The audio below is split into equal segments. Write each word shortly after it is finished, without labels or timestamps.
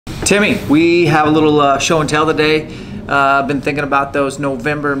Timmy, we have a little show and tell today. Been thinking about those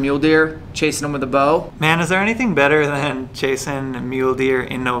November mule deer, chasing them with a bow. Man, is there anything better than chasing mule deer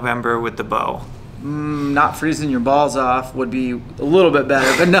in November with the bow? Not freezing your balls off would be a little bit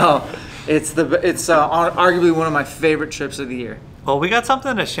better, but no, it's arguably one of my favorite trips of the year. Well, we got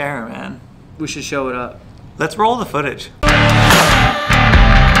something to share, man. We should show it up. Let's roll the footage.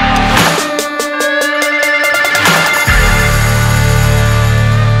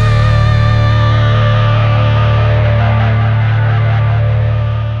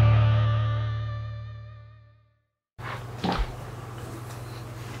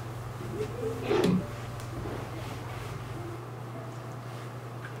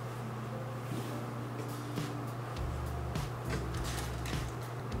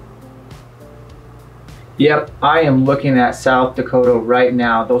 Yep, I am looking at South Dakota right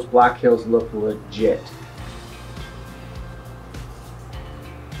now. Those black hills look legit.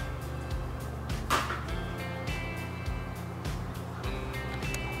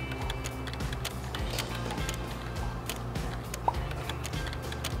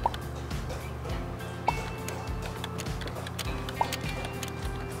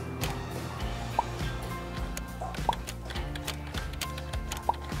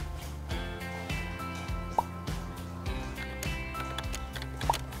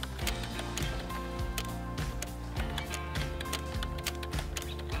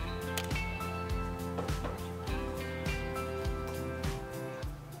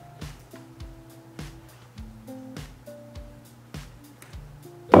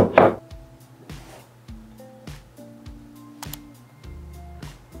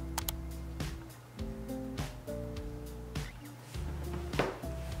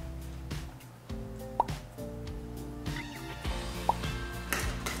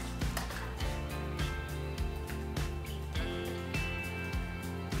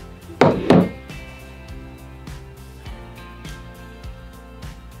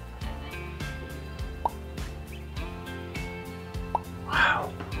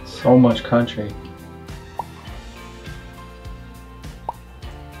 Wow, so much country.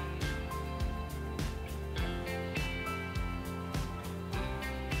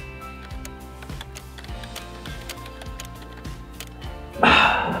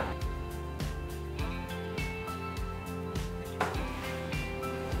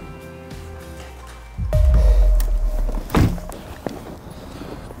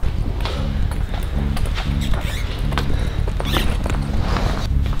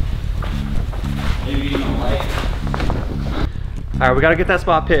 All right, we gotta get that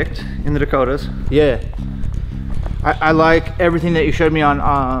spot picked in the Dakotas. Yeah, I like everything that you showed me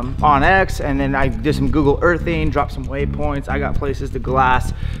on X, and then I did some Google Earthing, dropped some waypoints. I got places to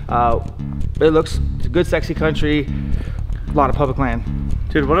glass. It looks good, sexy country, a lot of public land.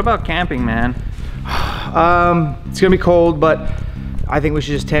 Dude, what about camping, man? It's gonna be cold, but I think we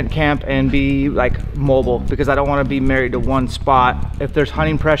should just tent camp and be like mobile, because I don't want to be married to one spot. If there's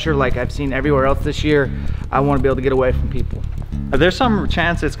hunting pressure like I've seen everywhere else this year, I want to be able to get away from people. There's some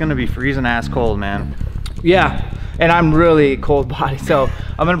chance it's gonna be freezing ass cold, man. Yeah, and I'm really cold body, so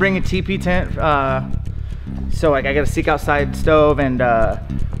I'm gonna bring a teepee tent. So like I got a seek outside stove, and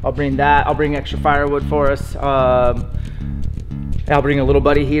I'll bring that. I'll bring extra firewood for us. I'll bring a little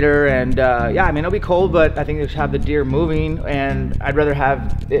buddy heater, and yeah, I mean, it'll be cold, but I think they should have the deer moving, and I'd rather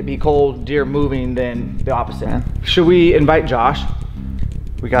have it be cold, deer moving, than the opposite. Yeah. Should we invite Josh?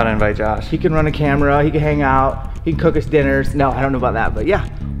 We gotta invite Josh. He can run a camera, he can hang out, he can cook us dinners. No, I don't know about that, but yeah,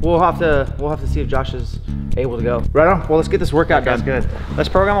 we'll have to see if Josh is able to go. Right on. Well, let's get this workout done. That's good. Let's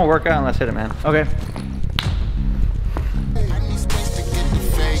program a workout and let's hit it, man. Okay.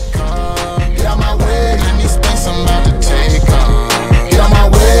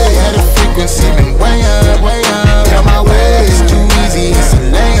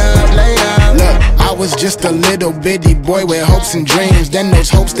 Was just a little bitty boy with hopes and dreams. Then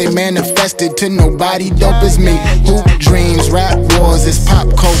those hopes they manifested to nobody dope as me. Hoop dreams, rap wars, it's pop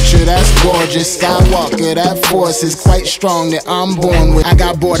culture, that's gorgeous. Skywalker, that force is quite strong that I'm born with. I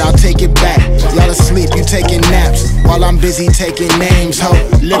got bored, I'll take it back. Y'all asleep, you taking naps while I'm busy taking names. Ho,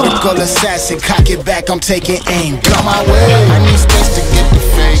 lyrical assassin, cock it back, I'm taking aim. Get out my way, I need space to get the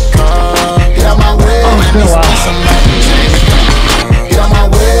fake car. Get out my way, I need space, I'm about to take car. Get out my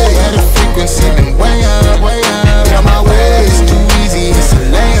way, yeah, the frequency been way up, way up. Get out my way, it's too easy, it's a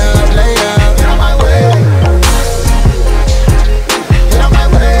layup, layup. Get out my way. Get out my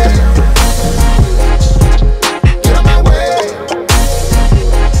way. Get out my way.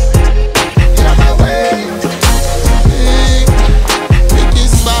 Get out my way. Pick your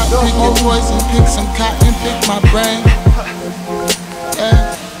spot, pick your poison, pick some cotton, pick my brain.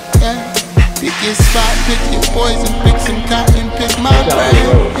 Pick your spot, pick your poison, pick some cotton, pick my brain.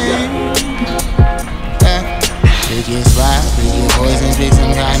 Pick your spot, pick your poison, pick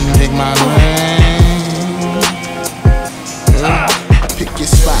some cotton, pick my brain. Pick your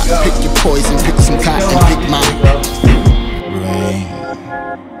spot, pick your poison, pick some cotton, pick my brain.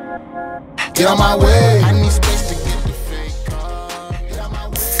 Get on my way. I need space to get the fake car. Get on my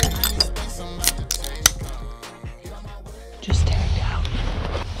way. Just tagged out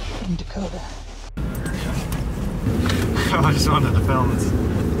in Dakota. I just wanted to film and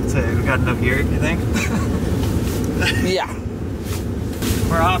say we got enough gear, you think? Yeah.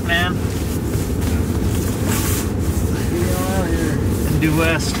 We're off, man. And due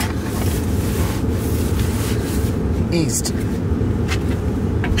west. East.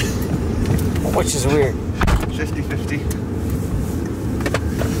 Which is weird. 50-50.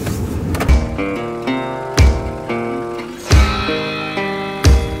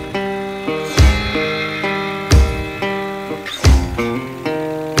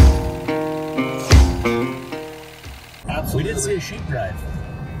 We did see a sheep drive.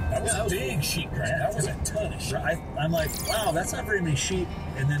 That was a big sheep drive. That was a ton of sheep. I'm like, wow, that's not very many sheep.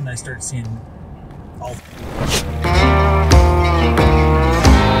 And then I start seeing all.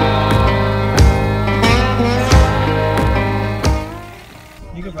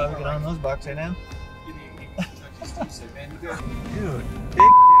 You could probably get on those bucks right now. Dude,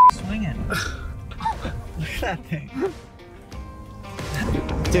 big swinging. Look at that thing.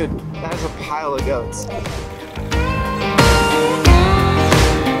 Dude, that is a pile of goats.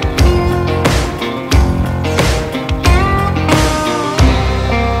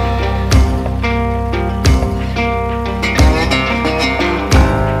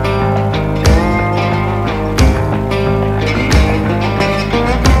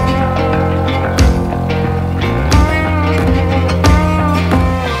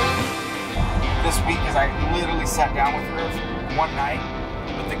 Sat down with her one night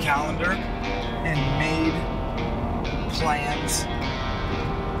with the calendar and made plans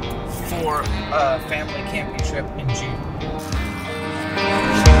for a family camping trip in June.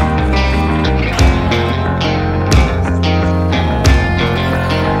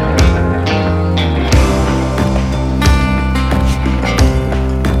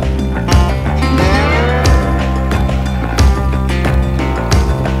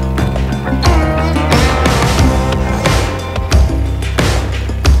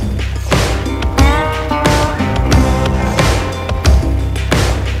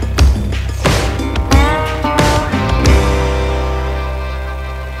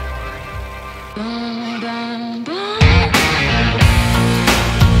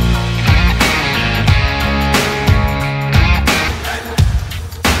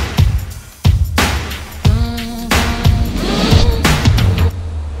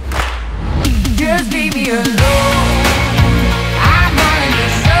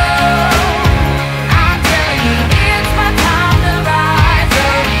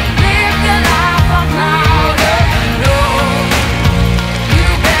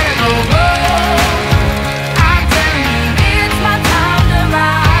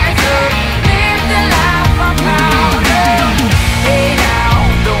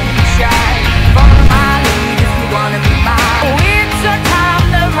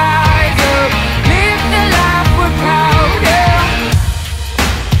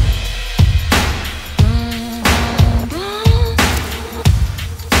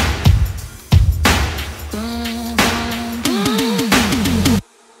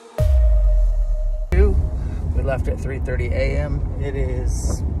 Left at 3:30 a.m. It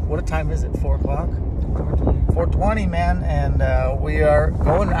is, what time is it? 4 o'clock? 4:20, man, and we are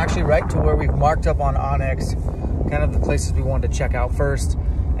going actually right to where we've marked up on Onyx, kind of the places we wanted to check out first,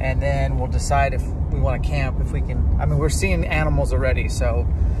 and then we'll decide if we want to camp, if we can. I mean, we're seeing animals already, so.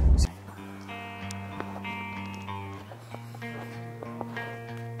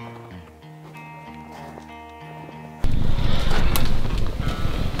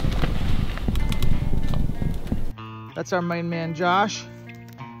 That's our main man, Josh.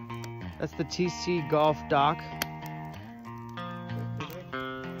 That's the TC Golf Dock.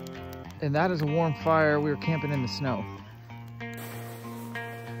 And that is a warm fire. We were camping in the snow.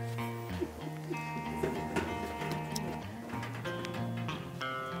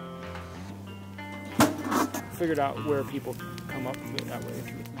 Figured out where people come up to it that way.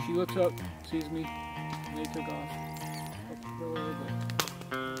 She looks up, sees me, and they took off.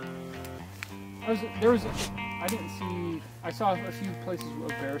 I didn't see, I saw a few places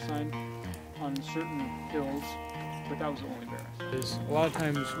with a bear sign on certain hills, but that was the only bear. A lot of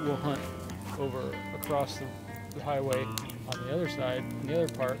times we'll hunt over across the highway on the other side, on the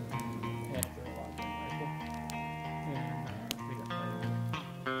other part, and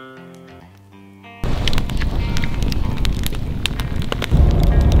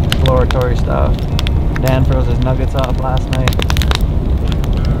exploratory stuff. Dan froze his nuggets off last night.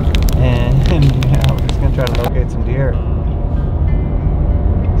 And yeah, we're just gonna try to locate some deer.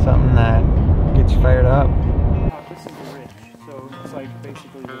 Something that gets you fired up. This is the ridge, so it's like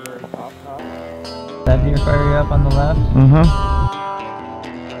basically the very top. That deer fire you up on the left? Mm-hmm.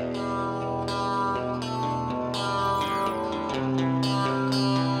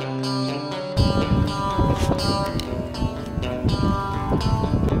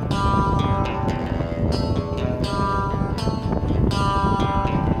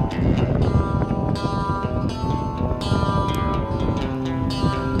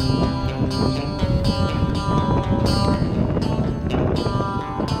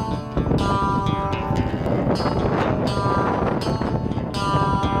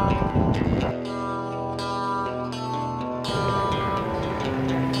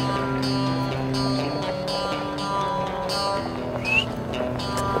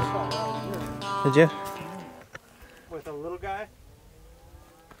 Did you? With a little guy.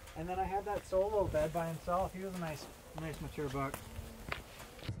 And then I had that solo bed by himself. He was a nice mature buck.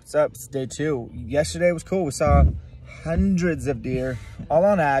 What's up? It's day 2. Yesterday was cool. We saw hundreds of deer, all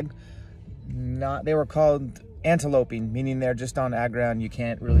on ag. They were called anteloping, meaning they're just on ag ground. You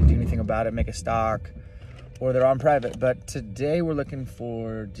can't really do anything about it, make a stock, or they're on private. But today we're looking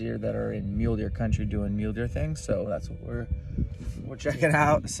for deer that are in mule deer country doing mule deer things. So that's what we're checking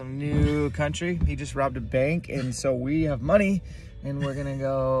out, some new country. He just robbed a bank, and so we have money, and we're gonna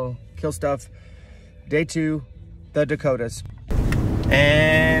go kill stuff. Day 2, the Dakotas.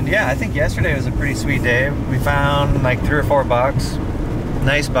 And yeah, I think yesterday was a pretty sweet day. We found like 3 or 4 bucks,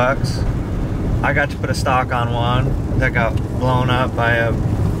 nice bucks. I got to put a stock on one that got blown up by a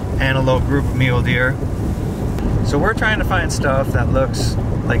antelope group of mule deer. So we're trying to find stuff that looks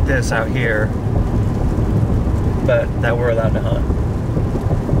like this out here, but that we're allowed to hunt.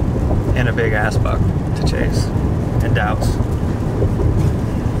 And a big ass buck to chase and douse.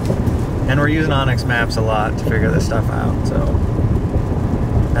 And we're using Onyx maps a lot to figure this stuff out, so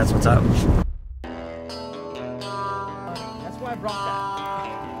that's what's up. That's why I brought that.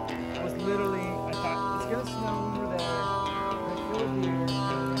 It was literally, I thought, it's gonna snow when we're there, we're gonna kill a deer, and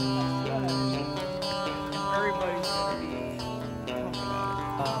everybody's gonna be pumped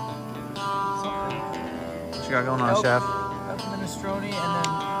about it. What you got going on, Chef? Minestrone, and then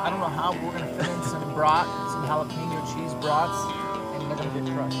I don't know how we're gonna fit in some brat, some jalapeno cheese brats, and they're gonna get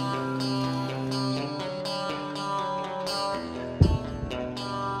crushed.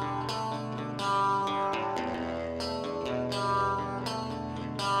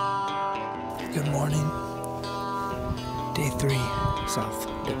 Good morning. Day 3, South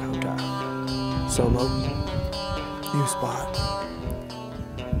Dakota. Solo. New spot.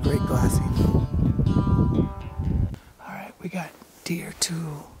 Great glassing. Alright, we got deer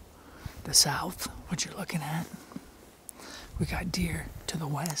to the south, what you're looking at. We got deer to the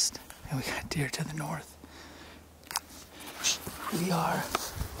west, and we got deer to the north.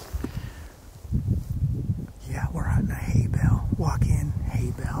 We're hunting a hay bale. Walk in,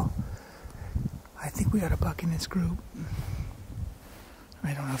 hay bale. I think we got a buck in this group.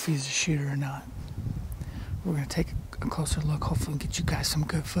 I don't know if he's a shooter or not. We're gonna take a closer look, hopefully get you guys some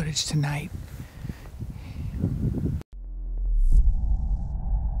good footage tonight.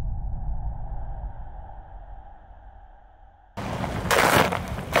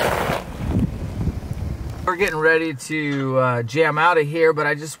 We're getting ready to jam out of here, but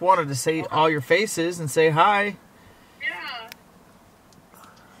I just wanted to see all your faces and say hi. Yeah.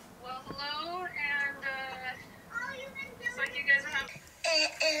 Well, hello, and it's like you guys are having...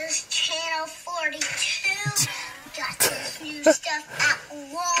 It is channel 42. Got this new stuff at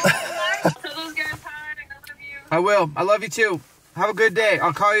Walmart. Tell those guys hi, I love you. I will. I love you too. Have a good day.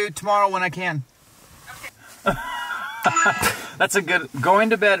 I'll call you tomorrow when I can. Okay. That's a good, going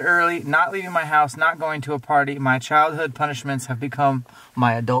to bed early, not leaving my house, not going to a party. My childhood punishments have become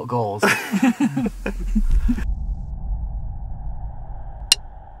my adult goals.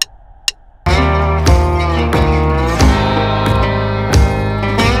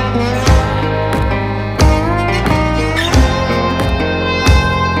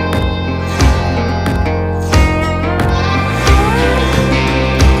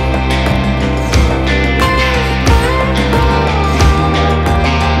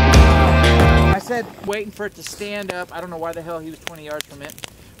 Waiting for it to stand up. I don't know why the hell he was 20 yards from it,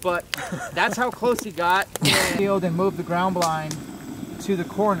 but that's how close he got. And moved the ground blind to the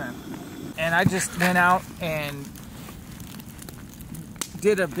corner, and I just went out and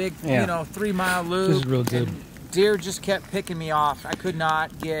did a big, 3-mile loop. This is real good. Deer just kept picking me off. I could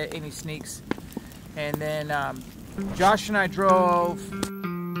not get any sneaks, and then Josh and I drove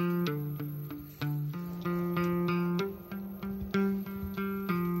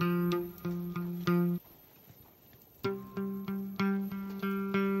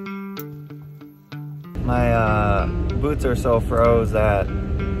My boots are so froze that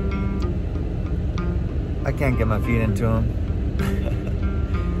I can't get my feet into them.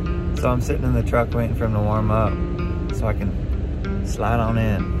 So I'm sitting in the truck waiting for them to warm up so I can slide on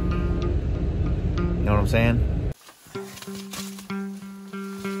in. You know what I'm saying?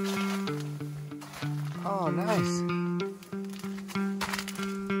 Oh, nice.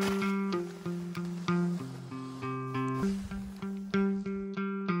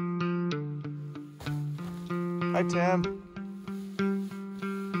 Hi, Tim.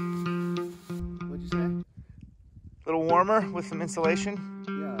 What'd you say? A little warmer with some insulation.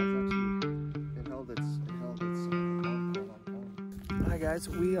 Yeah, it's actually, it held its All right, guys,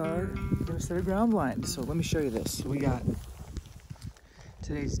 we are gonna set a ground blind. So let me show you this. So we got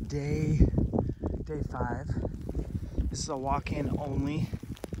today's day 5. This is a walk-in only.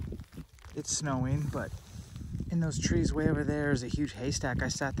 It's snowing, but in those trees way over there is a huge haystack. I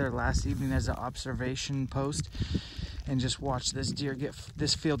sat there last evening as an observation post and just watched this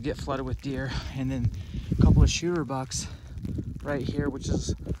field get flooded with deer, and then a couple of shooter bucks right here, which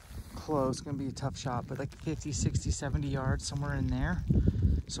is close. It's gonna be a tough shot, but like 50, 60, 70 yards, somewhere in there.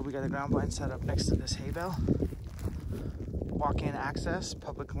 So we got the ground blind set up next to this hay bale. Walk-in access,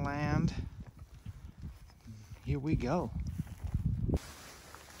 public land. Here we go.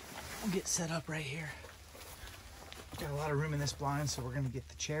 We'll get set up right here. Got a lot of room in this blind, so we're gonna get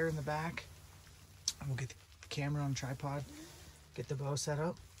the chair in the back. And we'll get the camera on tripod, get the bow set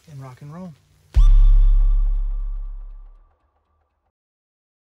up, and rock and roll.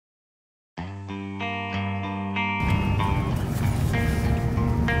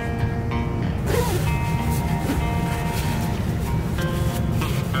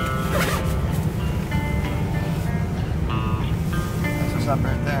 That's what's up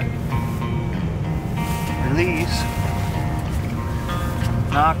right there. Release.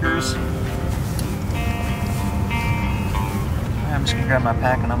 Knockers. I'm just gonna grab my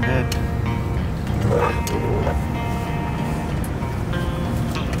pack and I'm good.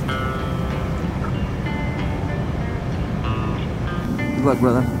 Good luck,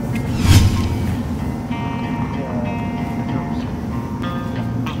 brother.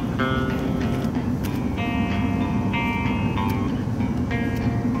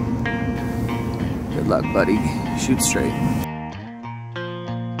 Good luck, buddy. Shoot straight.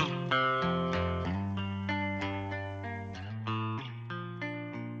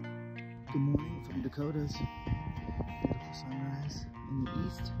 Good morning from Dakotas. Beautiful sunrise in the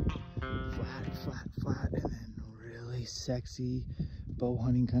east. Flat, and then really sexy bow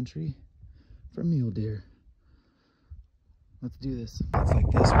hunting country for mule deer. Let's do this. It's like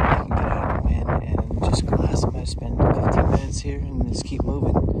this where you can get out of the wind and just glass. I'm gonna spend 15 minutes here and just keep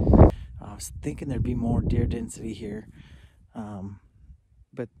moving. I was thinking there'd be more deer density here,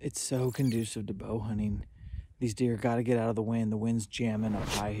 but it's so conducive to bow hunting. These deer got to get out of the wind. The wind's jamming up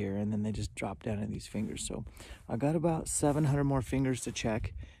high here, and then they just drop down in these fingers. So I got about 700 more fingers to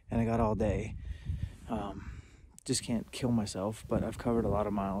check, and I got all day. Just can't kill myself, but I've covered a lot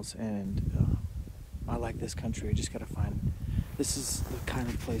of miles, and I like this country. I just got to find, this is the kind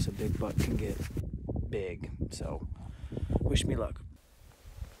of place a big buck can get big. So wish me luck.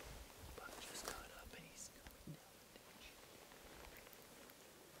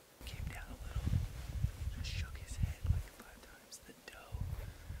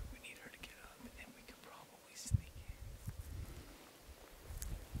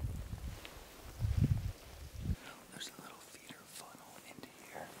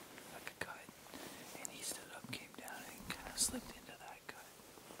 Slipped into that cut.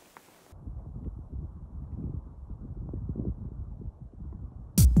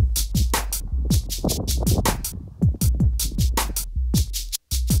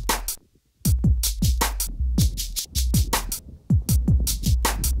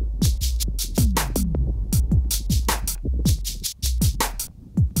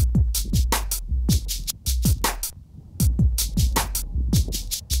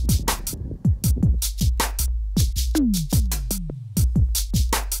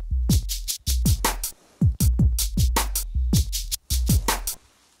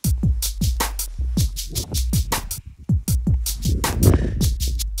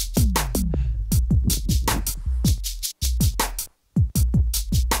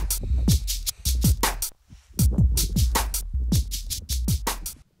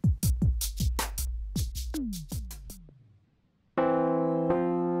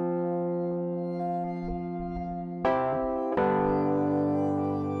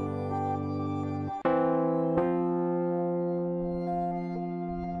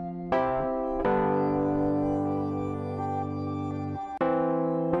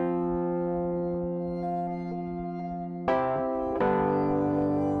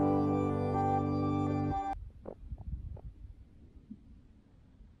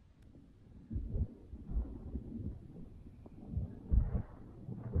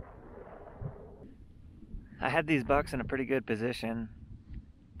 I had these bucks in a pretty good position.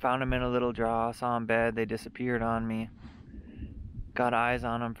 Found them in a little draw, saw them bed, they disappeared on me. Got eyes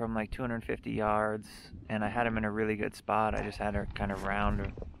on them from like 250 yards, and I had them in a really good spot. I just had to kind of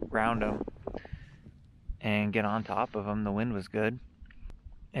round them and get on top of them. The wind was good.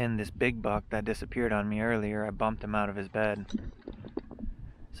 And this big buck that disappeared on me earlier, I bumped him out of his bed.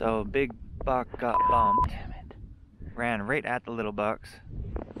 So big buck got bumped, ran right at the little bucks.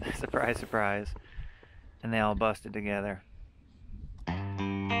 Surprise, surprise. And they all busted together.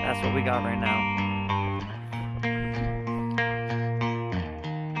 That's what we got right now.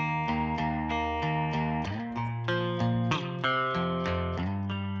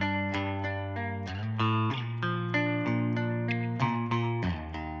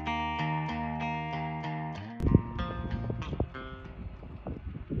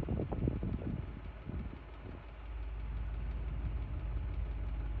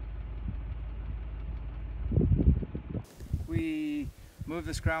 We moved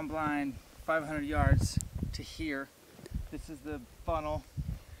this ground blind 500 yards to here. This is the funnel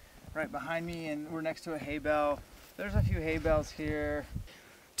right behind me, and we're next to a hay bale. There's a few hay bales here.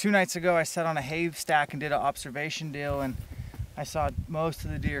 2 nights ago I sat on a hay stack and did an observation deal, and I saw most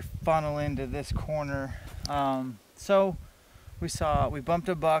of the deer funnel into this corner. So we bumped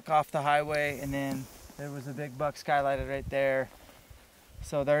a buck off the highway, and then there was a big buck skylighted right there.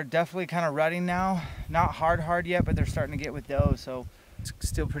 So they're definitely kind of rutting now. Not hard yet, but they're starting to get with doe. So it's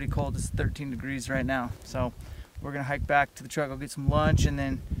still pretty cold. It's 13 degrees right now. So we're gonna hike back to the truck, go get some lunch, and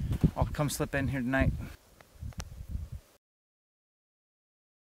then I'll come slip in here tonight.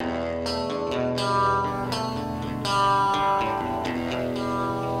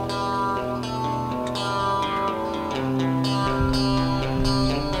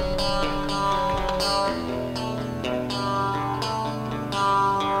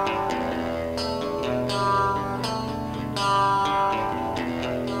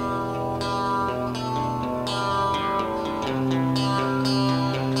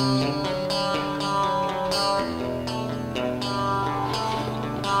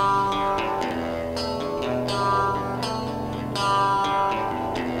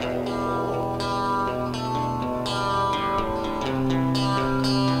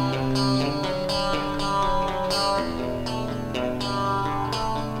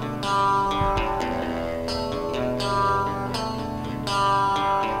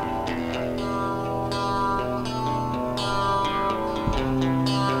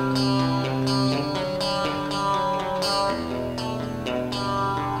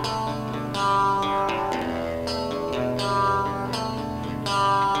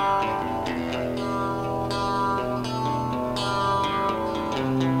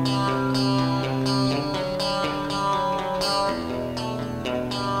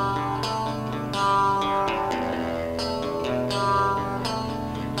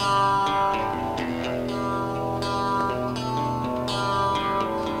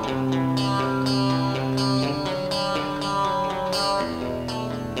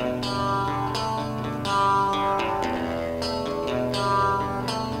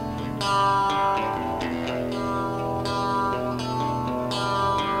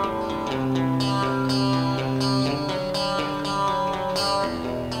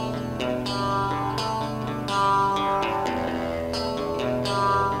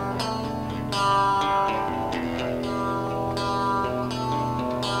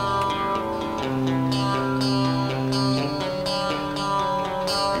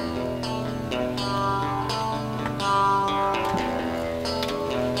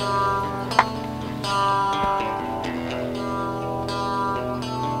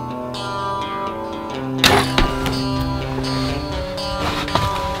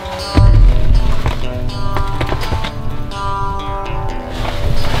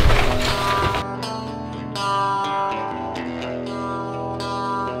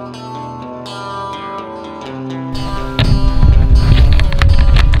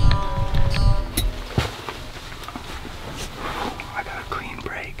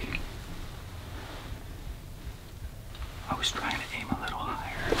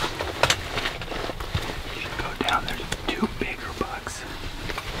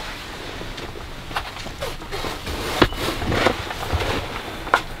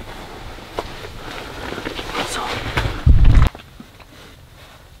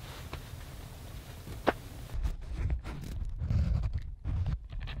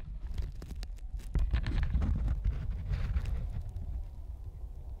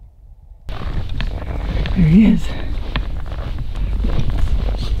 There he is.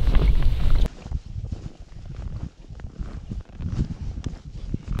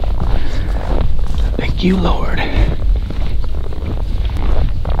 Big Thank you, Lord.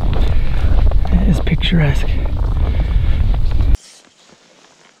 That is picturesque.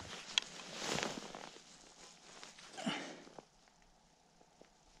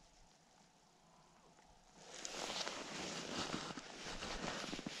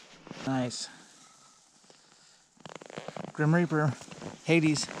 Nice. Grim Reaper,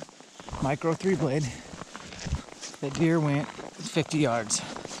 Hades, micro 3-blade. That deer went 50 yards. I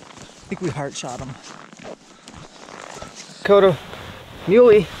think we heart shot him. Dakota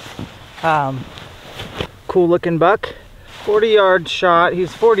muley, cool looking buck. 40-yard shot.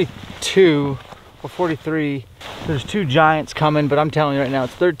 He's 42 or 43. There's two giants coming, but I'm telling you right now,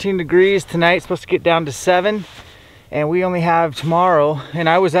 it's 13 degrees tonight. It's supposed to get down to 7. And we only have tomorrow, and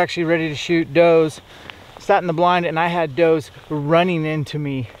I was actually ready to shoot does. Sat in the blind and I had does running into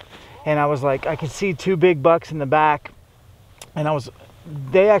me, and I was like, I could see two big bucks in the back, and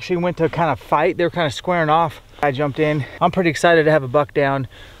they actually went to kind of fight. They were kind of squaring off. I jumped in. I'm pretty excited to have a buck down.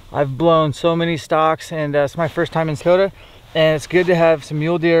 I've blown so many stalks, and it's my first time in Dakota, and it's good to have some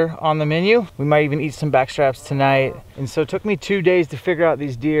mule deer on the menu. We might even eat some backstraps tonight. And so it took me 2 days to figure out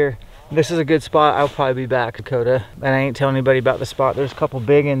these deer. This is a good spot. I'll probably be back, Dakota, and I ain't telling anybody about the spot. There's a couple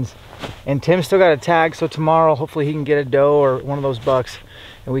big ones, and Tim still got a tag, so tomorrow hopefully he can get a doe or one of those bucks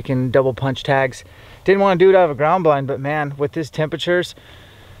and we can double punch tags. Didn't want to do it out of a ground blind, but man, with these temperatures,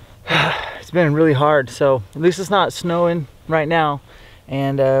 it's been really hard. So at least it's not snowing right now,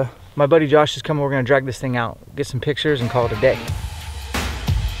 and my buddy Josh is coming. We're gonna drag this thing out, get some pictures, and call it a day.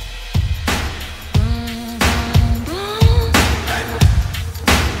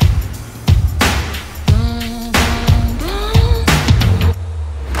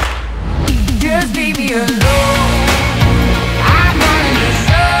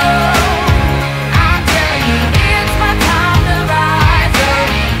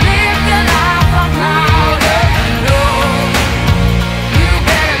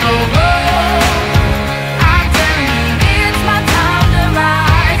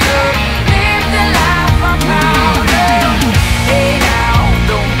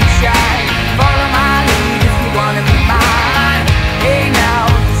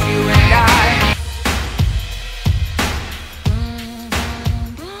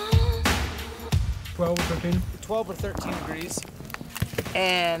 Or 13 degrees,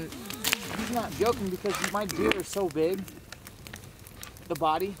 and he's not joking because my deer are so big, the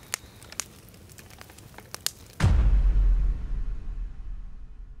body.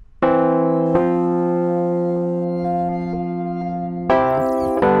 A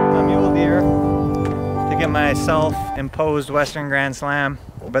mule deer to get my self-imposed Western Grand Slam,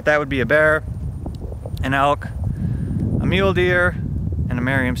 but that would be a bear, an elk, a mule deer, and a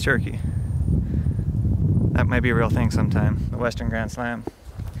Merriam's turkey. That might be a real thing sometime, the Western Grand Slam.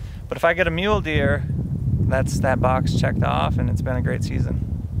 But if I get a mule deer, that's that box checked off, and it's been a great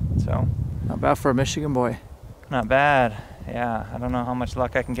season. So not bad for a Michigan boy. Not bad. Yeah, I don't know how much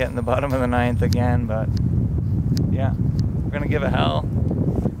luck I can get in the bottom of the 9th again, but yeah, we're gonna give it hell.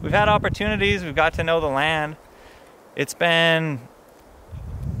 We've had opportunities, we've got to know the land. It's been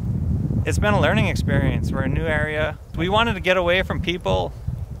a learning experience. We're a new area. We wanted to get away from people,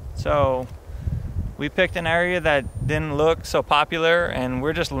 so we picked an area that didn't look so popular, and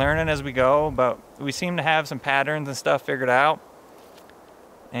we're just learning as we go, but we seem to have some patterns and stuff figured out.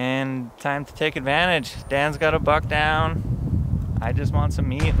 And time to take advantage. Dan's got a buck down. I just want some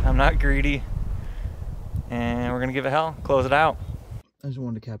meat. I'm not greedy. And we're gonna give it hell, close it out. I just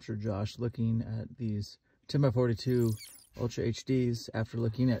wanted to capture Josh looking at these 10x42 Ultra HDs after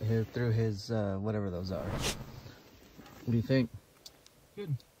looking at through his whatever those are. What do you think?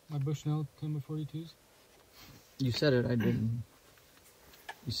 Good. My Bushnell 10x42s. You said it, I didn't.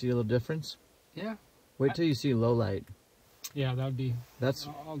 You see a little difference? Yeah. Wait till you see low light. Yeah, that would be. That's.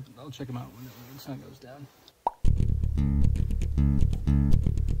 I'll check them out when the sun goes down.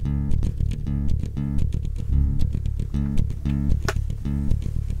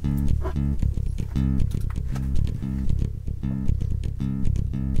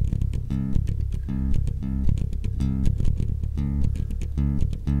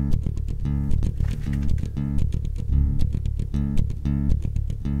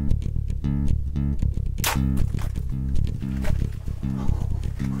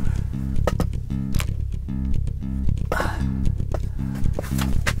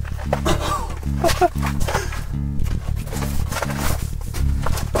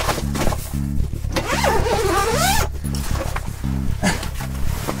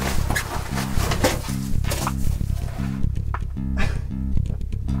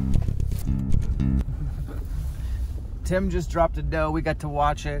 Tim just dropped a doe. We got to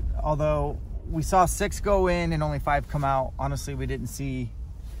watch it, although we saw 6 go in and only 5 come out. Honestly, we didn't see.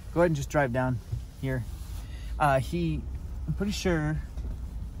 Go ahead and just drive down here. I'm pretty sure,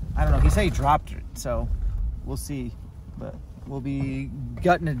 I don't know, he said he dropped it, so we'll see. But we'll be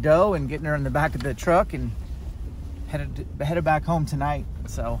gutting a doe and getting her in the back of the truck and headed back home tonight.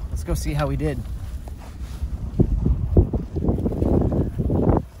 So let's go see how we did.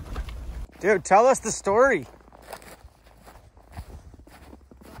 Dude, tell us the story.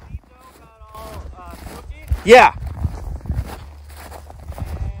 Yeah.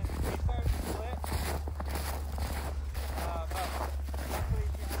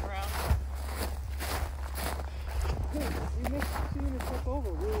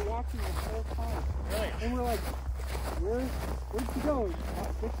 And we're like, where'd she go?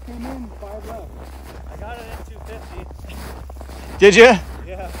 6 came in, 5 left. I got it in 250. Did you?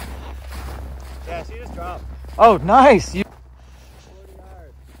 Yeah. Yeah, she just dropped. Oh, nice. 40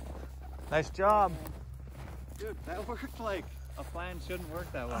 yards. Nice job. Dude, that worked like a plan shouldn't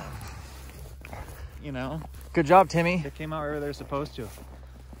work that well. You know? Good job, Timmy. They came out where they're supposed to.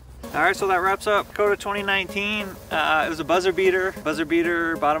 All right, so that wraps up Dakota 2019. It was a buzzer beater,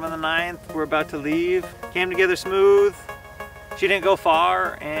 bottom of the 9th. We're about to leave. Came together smooth. She didn't go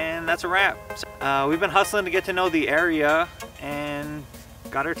far, and that's a wrap. So, we've been hustling to get to know the area and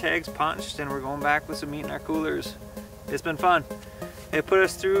got our tags punched, and we're going back with some meat in our coolers. It's been fun. It put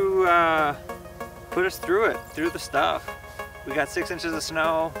us through the stuff. We got 6 inches of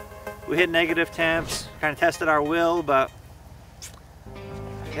snow. We hit negative temps, kind of tested our will, but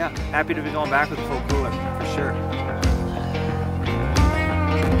yeah, happy to be going back with a full cooler, for sure.